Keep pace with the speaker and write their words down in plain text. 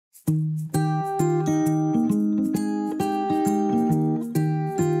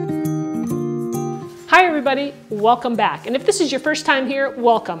Hi everybody, welcome back. And if this is your first time here,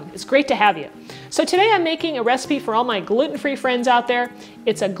 welcome. It's great to have you. So today I'm making a recipe for all my gluten-free friends out there.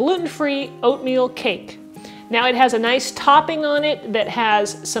 It's a gluten-free oatmeal cake. Now it has a nice topping on it that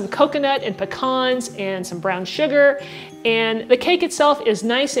has some coconut and pecans and some brown sugar. And the cake itself is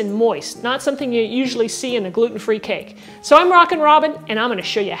nice and moist, not something you usually see in a gluten-free cake. So I'm Rockin' Robin, and I'm gonna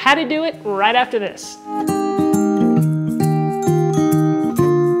show you how to do it right after this.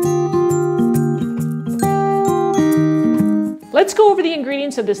 Let's go over the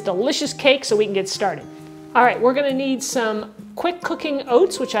ingredients of this delicious cake so we can get started. All right, we're gonna need some quick cooking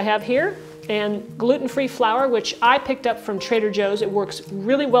oats, which I have here, and gluten-free flour, which I picked up from Trader Joe's. It works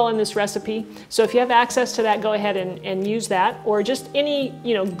really well in this recipe. So if you have access to that, go ahead and use that, or just any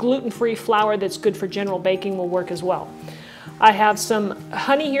gluten-free flour that's good for general baking will work as well. I have some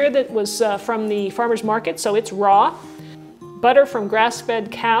honey here that was from the farmer's market, so it's raw. Butter from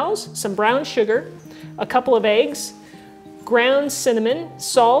grass-fed cows, some brown sugar, a couple of eggs, ground cinnamon,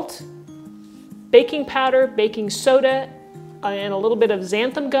 salt, baking powder, baking soda, and a little bit of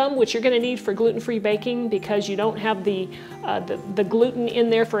xanthan gum, which you're going to need for gluten-free baking because you don't have the gluten in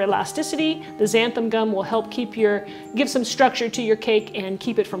there for elasticity. The xanthan gum will help give some structure to your cake and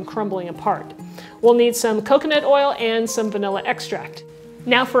keep it from crumbling apart. We'll need some coconut oil and some vanilla extract.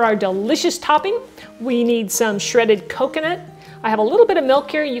 Now for our delicious topping, we need some shredded coconut. I have a little bit of milk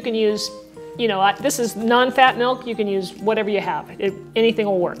here. You can use, this is non-fat milk. You can use whatever you have. Anything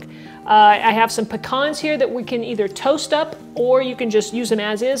will work. I have some pecans here that we can either toast up or you can just use them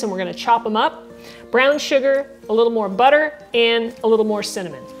as is, and we're going to chop them up. Brown sugar, a little more butter, and a little more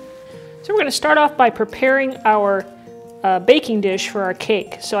cinnamon. So we're going to start off by preparing our baking dish for our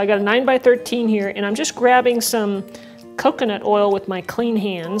cake. So I got a 9 by 13 here, and I'm just grabbing some coconut oil with my clean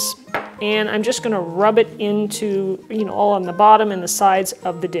hands, and I'm just going to rub it into, all on the bottom and the sides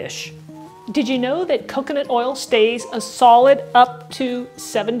of the dish. Did you know that coconut oil stays a solid up to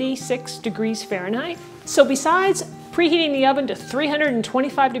 76 degrees Fahrenheit? So besides preheating the oven to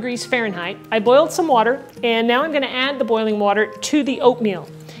 325 degrees Fahrenheit, I boiled some water, and now I'm going to add the boiling water to the oatmeal.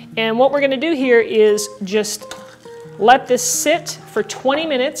 And what we're going to do here is just let this sit for 20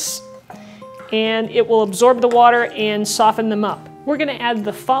 minutes, and it will absorb the water and soften them up. We're going to add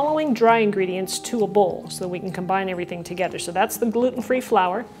the following dry ingredients to a bowl so that we can combine everything together. So that's the gluten-free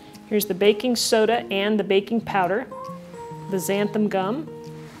flour. Here's the baking soda and the baking powder, the xanthan gum,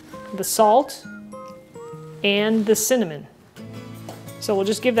 the salt, and the cinnamon. So we'll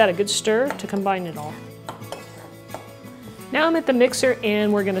just give that a good stir to combine it all. Now I'm at the mixer,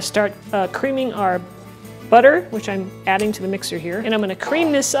 and we're going to start creaming our butter, which I'm adding to the mixer here. And I'm going to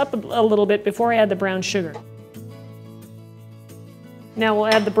cream this up a little bit before I add the brown sugar. Now we'll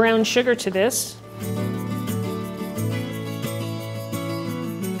add the brown sugar to this.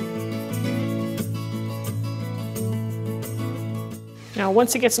 Now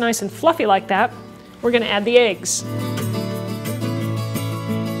once it gets nice and fluffy like that, we're going to add the eggs.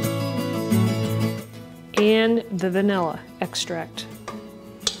 And the vanilla extract.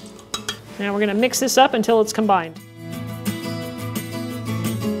 Now we're going to mix this up until it's combined.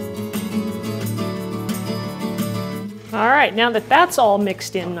 All right, now that that's all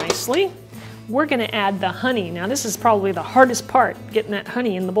mixed in nicely, we're going to add the honey. Now this is probably the hardest part, getting that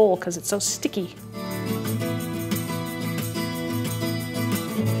honey in the bowl because it's so sticky.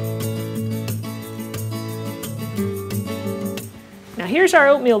 Now here's our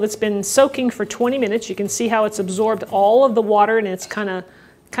oatmeal that's been soaking for 20 minutes. You can see how it's absorbed all of the water, and it's kind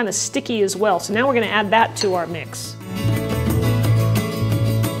of sticky as well. So now we're going to add that to our mix.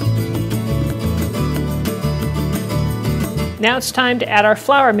 Now it's time to add our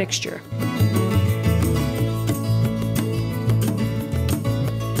flour mixture.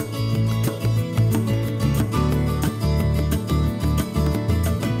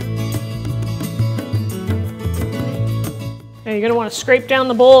 Now you're going to want to scrape down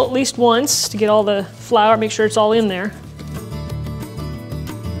the bowl at least once to get all the flour, make sure it's all in there.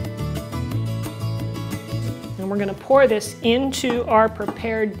 And we're going to pour this into our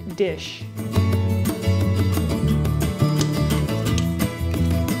prepared dish.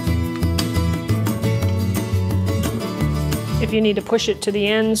 If you need to push it to the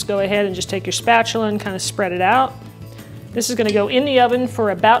ends, go ahead and just take your spatula and kind of spread it out. This is going to go in the oven for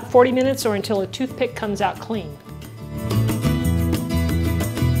about 40 minutes or until a toothpick comes out clean.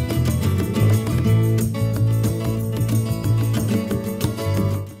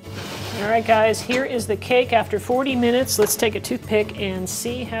 All right guys, here is the cake after 40 minutes. Let's take a toothpick and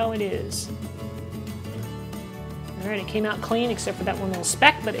see how it is. All right, it came out clean except for that one little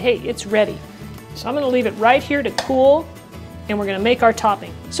speck, but hey, it's ready. So I'm going to leave it right here to cool and we're gonna make our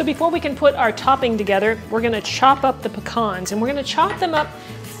topping. So before we can put our topping together, we're gonna chop up the pecans, and we're gonna chop them up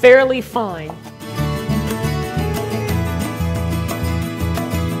fairly fine.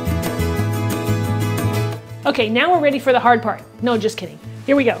 Okay, now we're ready for the hard part. No, just kidding.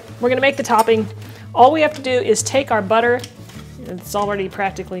 Here we go. We're gonna make the topping. All we have to do is take our butter, it's already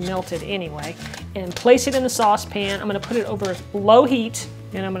practically melted anyway, and place it in the saucepan. I'm gonna put it over low heat,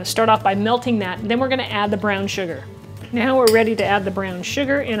 and I'm gonna start off by melting that, and then we're gonna add the brown sugar. Now we're ready to add the brown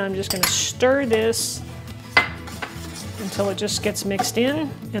sugar, and I'm just gonna stir this until it just gets mixed in,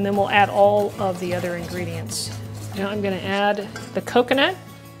 and then we'll add all of the other ingredients. Now I'm gonna add the coconut,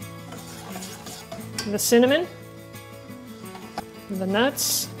 the cinnamon, the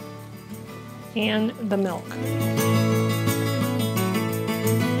nuts, and the milk.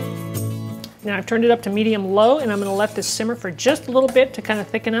 Now I've turned it up to medium-low, and I'm gonna let this simmer for just a little bit to kind of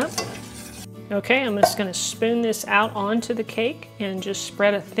thicken up. Okay, I'm just gonna spoon this out onto the cake and just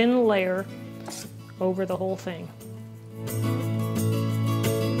spread a thin layer over the whole thing.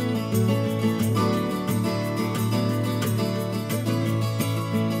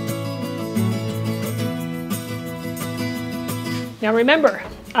 Now remember,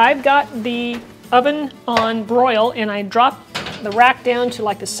 I've got the oven on broil, and I dropped the rack down to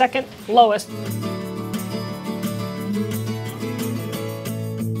like the second lowest.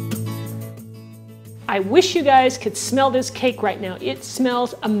 I wish you guys could smell this cake right now. It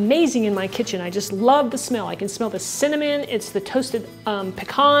smells amazing in my kitchen. I just love the smell. I can smell the cinnamon, it's the toasted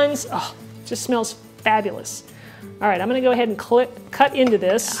pecans. Oh, it just smells fabulous. All right, I'm gonna go ahead and cut into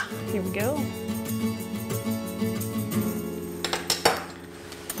this. Here we go.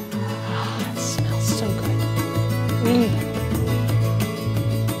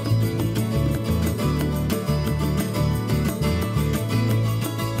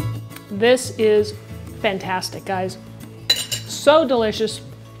 This is fantastic, guys. So delicious.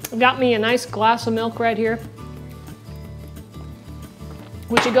 I've got me a nice glass of milk right here,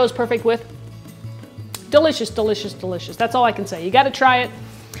 which it goes perfect with. Delicious, delicious, delicious. That's all I can say. You got to try it.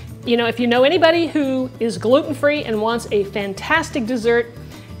 You know, if you know anybody who is gluten-free and wants a fantastic dessert,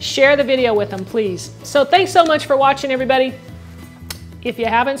 share the video with them, please. So thanks so much for watching, everybody. If you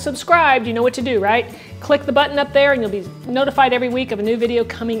haven't subscribed, you know what to do, right? Click the button up there and you'll be notified every week of a new video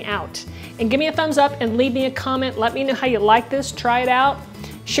coming out. And give me a thumbs up and leave me a comment. Let me know how you like this. Try it out.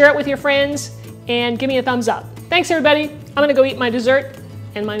 Share it with your friends and give me a thumbs up. Thanks, everybody. I'm gonna go eat my dessert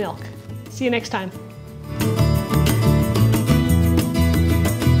and my milk. See you next time.